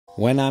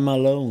When I'm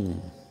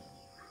alone,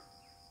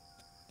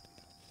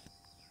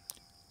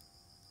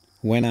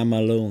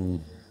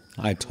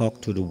 I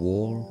talk to the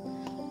wall.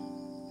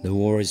 The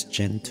wall is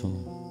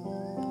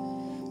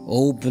gentle,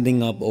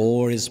 opening up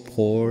all its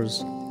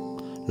pores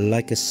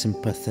like a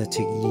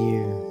sympathetic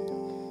ear.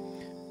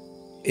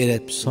 It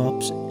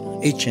absorbs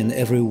each and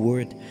every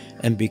word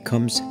and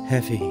becomes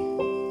heavy.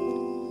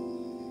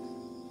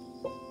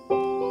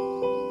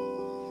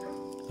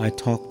 I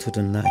talk to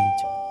the night.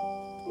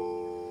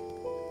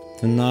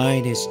 The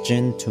night is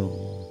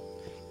gentle,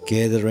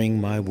 gathering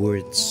my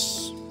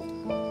words.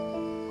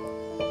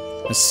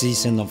 A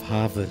season of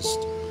harvest.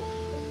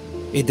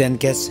 It then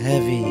gets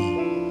heavy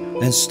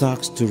and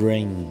starts to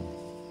rain.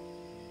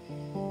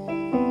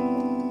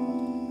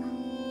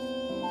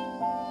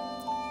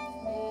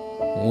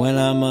 When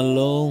I'm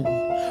alone,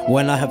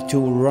 when I have to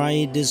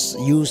write these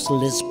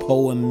useless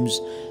poems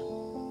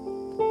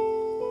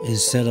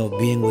instead of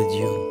being with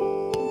you,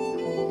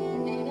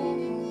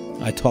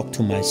 I talk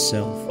to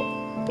myself.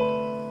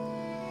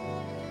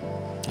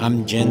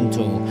 I'm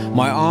gentle,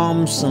 my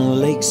arms and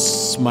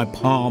legs, my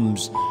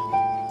palms,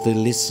 they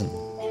listen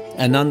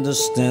and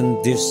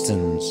understand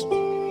distance.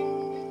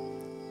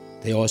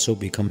 They also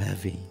become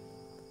heavy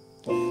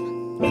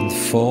and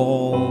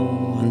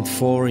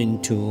fall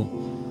into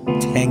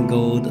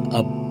tangled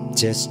up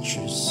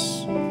gestures.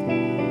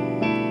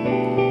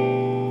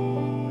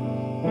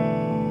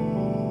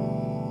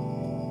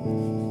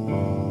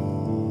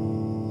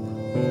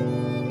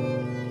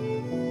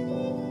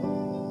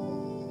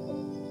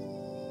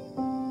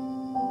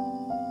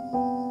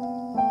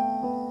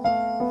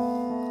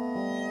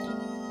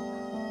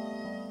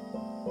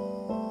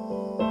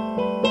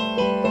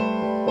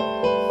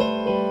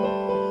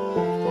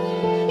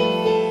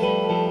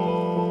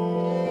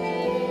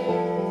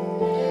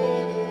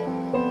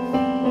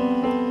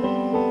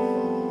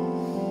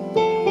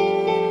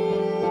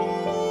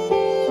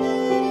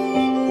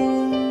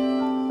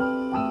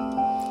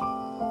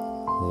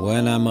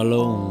 When I'm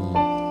alone,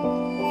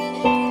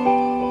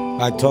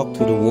 I talk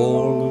to the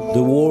wall.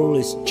 The wall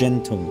is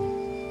gentle,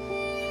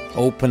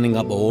 opening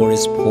up all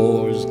its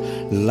pores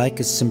like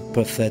a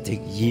sympathetic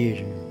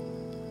ear.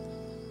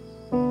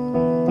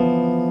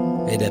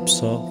 It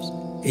absorbs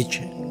each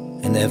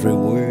and every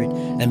word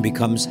and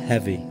becomes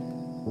heavy.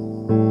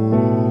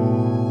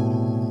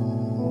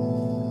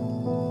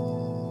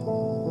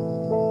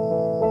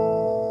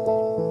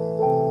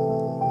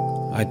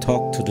 I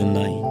talk to the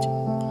night.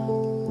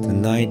 The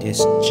night is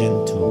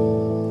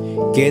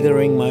gentle,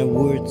 gathering my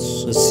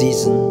words, a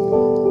season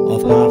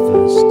of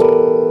harvest.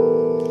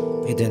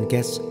 It then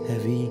gets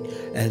heavy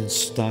and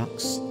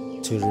starts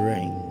to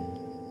rain.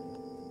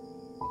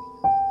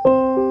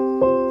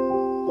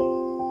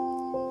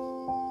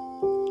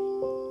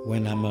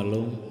 When I'm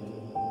alone,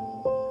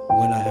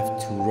 when I have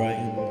to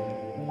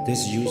write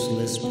these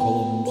useless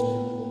poems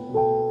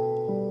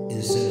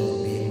instead of